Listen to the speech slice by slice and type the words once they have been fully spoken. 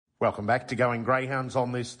Welcome back to Going Greyhounds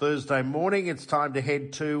on this Thursday morning. It's time to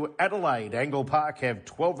head to Adelaide. Angle Park have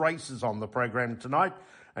 12 races on the program tonight,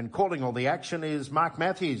 and calling all the action is Mark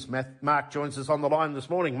Mathews. Mark joins us on the line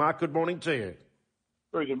this morning. Mark, good morning to you.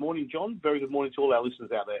 Very good morning, John. Very good morning to all our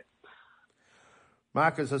listeners out there.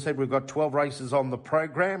 Mark, as I said, we've got 12 races on the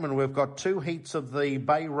program, and we've got 2 heats of the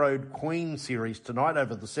Bay Road Queen Series tonight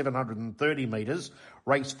over the 730 metres.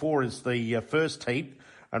 Race 4 is the first heat.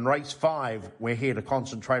 And race 5, we're here to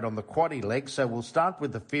concentrate on the quaddie leg. So we'll start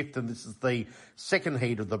with the 5th, and this is the second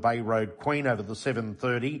heat of the Bay Road Queen over the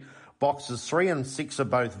 730. Boxes 3 and 6 are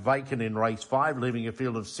both vacant in race 5, leaving a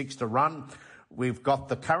field of 6 to run. We've got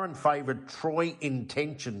the current favourite, Troy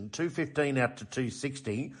Intention, 215 out to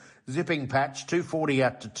 260. Zipping Patch, 240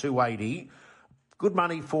 out to 280. Good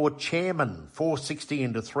money for Chairman, 460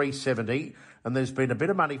 into 370. And there's been a bit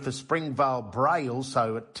of money for Springvale Braille,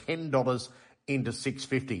 so at $10 into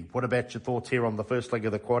 650. What about your thoughts here on the first leg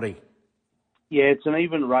of the quaddie? Yeah, it's an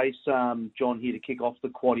even race, John, here to kick off the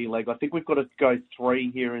quaddie leg. I think we've got to go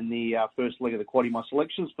 3 here in the first leg of the quaddie. My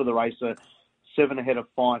selections for the race are 7 ahead of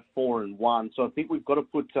 5, 4 and 1. So I think we've got to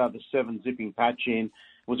put the 7 Zipping Patch in. It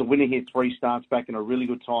was a winner here 3 starts back in a really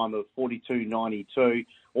good time of 42.92.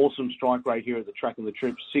 Awesome strike rate here at the track and the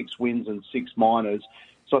trip, 6 wins and 6 minors.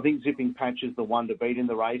 So I think Zipping Patch is the one to beat in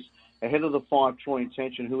the race. Ahead of the 5, Troy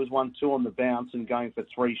Intention, who has won 2 on the bounce and going for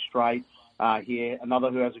 3 straight here. Another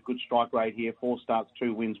who has a good strike rate here, 4 starts,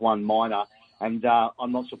 2 wins, 1 minor. And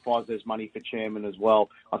I'm not surprised there's money for Chairman as well.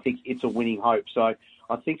 I think it's a winning hope. So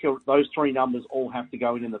I think those 3 numbers all have to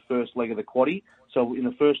go in the first leg of the quaddie. So in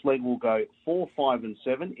the first leg, we'll go 4, 5 and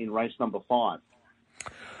 7 in race number 5.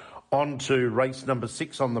 On to race number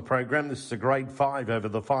 6 on the program. This is a grade 5 over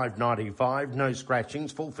the 595. No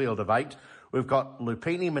scratchings, full field of 8. We've got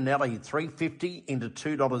Lupini Manelli, 350 into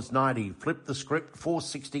 $2.90. Flip the Script,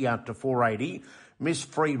 460 out to 480. Miss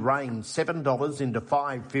Free Rain, $7 into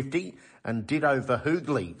 550. And Ditto for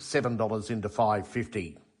Hoogley, $7 into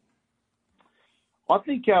 550. I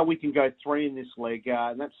think we can go 3 in this leg,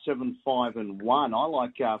 and that's 7, 5 and 1. I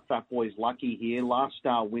like Fat Boy's Lucky here. Last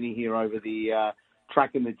star winner here over the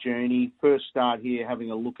track in the journey. First start here,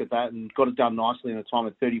 having a look at that, and got it done nicely in a time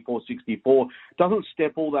of 34.64. Doesn't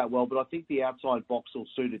step all that well, but I think the outside box will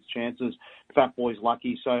suit its chances. Fat Boy's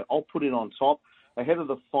Lucky, so I'll put it on top. Ahead of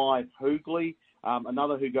the 5, Hoogley,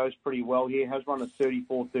 another who goes pretty well here, has run a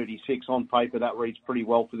 34.36 on paper. That reads pretty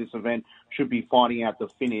well for this event. Should be fighting out the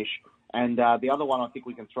finish. And the other one I think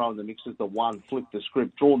we can throw in the mix is the 1, Flip the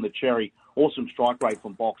Script, Drawn the Cherry. Awesome strike rate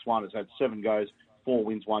from box 1. Has had 7 goes, 4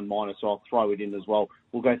 wins, 1 minor, so I'll throw it in as well.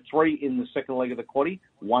 We'll go 3 in the second leg of the quaddie,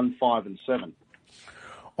 1, 5 and 7.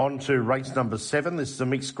 On to race number 7. This is a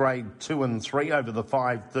mixed grade 2 and 3 over the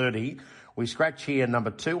 530. We scratch here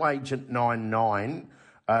number 2, Agent 99.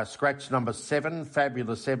 Scratch number 7,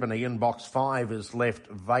 Fabulous Ebony, and box 5 is left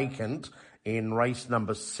vacant in race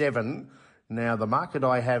number 7. Now, the market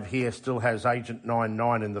I have here still has Agent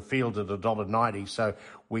 99 in the field at $1.90, so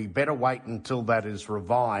we better wait until that is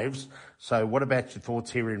revived. So what about your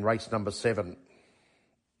thoughts here in race number 7?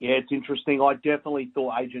 Yeah, it's interesting. I definitely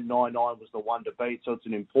thought Agent 99 was the one to beat, so it's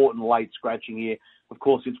an important late scratching here. Of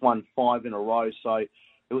course, it's won 5 in a row, so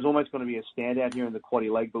it was almost going to be a standout here in the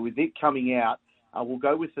quaddie leg. But with it coming out, we'll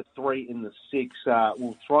go with the 3 in the 6.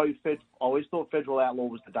 We'll throw I always thought Federal Outlaw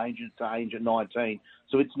was the danger to Agent 19,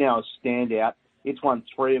 so it's now a standout. It's won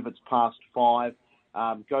 3 of its past 5.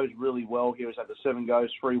 Goes really well here. It's had the 7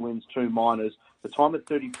 goes, 3 wins, 2 minors. The time at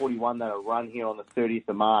 30.41 that a run here on the 30th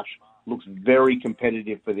of March looks very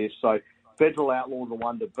competitive for this. So Federal Outlaw the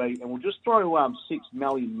one to beat. And we'll just throw 6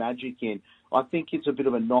 Mally Magic in. I think it's a bit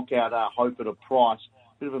of a knockout hope at a price.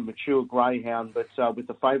 Bit of a mature greyhound, but with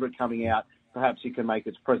the favourite coming out, perhaps it can make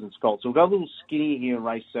its presence felt. So we'll go a little skinny here in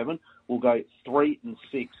race 7. We'll go 3 and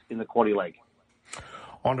 6 in the quaddie leg.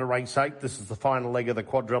 On to race 8. This is the final leg of the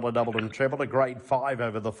quadrilla double and treble, a grade 5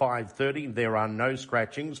 over the 530. There are no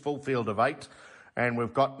scratchings, full field of 8. And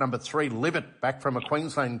we've got number 3, Live It, back from a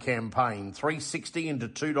Queensland campaign, $3.60 into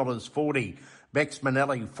 $2.40. Bex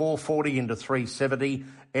Manelli, $4.40 into $3.70.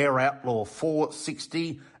 Air Outlaw,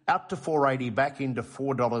 $4.60 out to $4.80, back into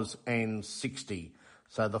 $4.60.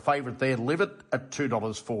 So the favourite there, Live It, at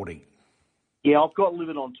 $2.40. Yeah, I've got Live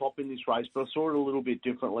It on top in this race, but I saw it a little bit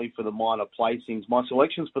differently for the minor placings. My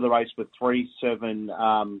selections for the race were 3,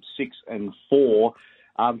 7, 6 and 4.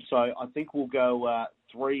 So I think we'll go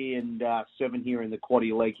 3 and 7 here in the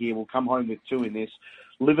quaddie leg here. We'll come home with 2 in this.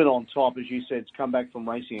 Live It on top, as you said, it's come back from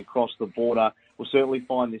racing across the border. We'll certainly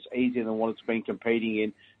find this easier than what it's been competing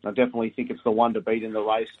in. And I definitely think it's the one to beat in the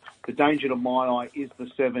race. The danger to my eye is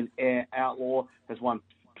the 7 Air Outlaw. Has won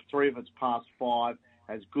 3 of its past 5.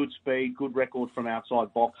 has good speed, good record from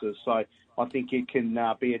outside boxes. So I think it can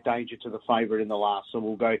be a danger to the favourite in the last. So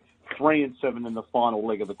we'll go 3 and 7 in the final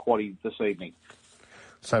leg of the quaddie this evening.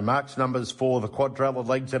 So Mark's numbers for the quadrella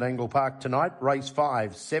legs at Angle Park tonight: race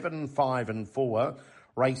 5, 7, 5 and 4,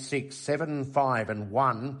 race 6, 7, 5 and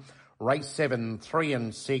 1, race 7, 3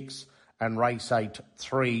 and 6, and race 8,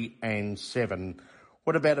 3 and 7.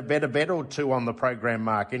 What about a better bet or two on the program,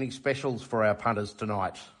 Mark? Any specials for our punters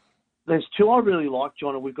tonight? There's 2 I really like,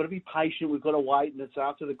 John, and we've got to be patient. We've got to wait, and it's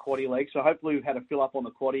after the quaddie leg. So hopefully we've had a fill up on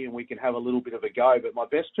the quaddie and we can have a little bit of a go. But my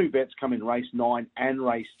best 2 bets come in race 9 and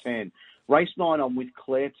race 10. Race 9, I'm with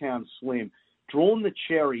Claretown Slim. Drawn the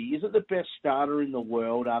Cherry, isn't the best starter in the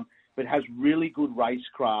world, but has really good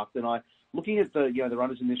racecraft. And looking at the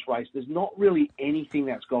runners in this race, there's not really anything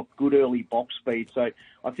that's got good early box speed. So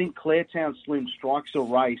I think Claretown Slim strikes a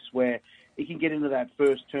race where he can get into that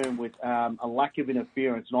first turn with a lack of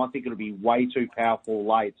interference, and I think it'll be way too powerful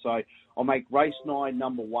late. So I'll make race 9,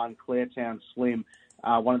 number 1, Claretown Slim,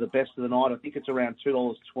 one of the best of the night. I think it's around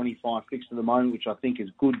 $2.25 fixed at the moment, which I think is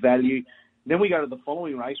good value. Then we go to the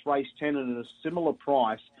following race, race 10, and at a similar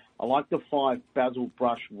price, I like the 5, Basil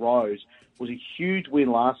Brush Rose. It was a huge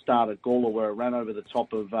win last start at Gawler where it ran over the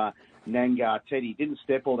top of Nangar Teddy. Didn't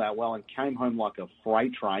step all that well and came home like a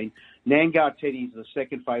freight train. Nangar Teddy is the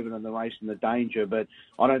second favourite in the race and the danger, but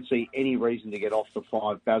I don't see any reason to get off the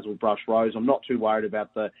 5, Basil Brush Rose. I'm not too worried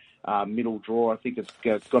about the middle draw. I think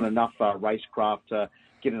it's got enough racecraft to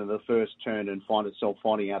get into the first turn and find itself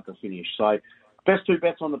finding out the finish. So best 2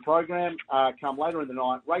 bets on the program come later in the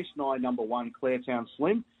night. Race 9, number 1, Claretown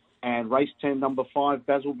Slim, and race 10, number 5,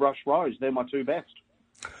 Basil Brush Rose. They're my 2 best.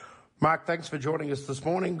 Mark, thanks for joining us this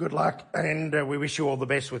morning. Good luck, and we wish you all the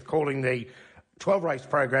best with calling the 12-race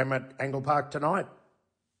program at Angle Park tonight.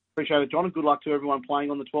 Appreciate it, John, and good luck to everyone playing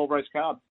on the 12-race card.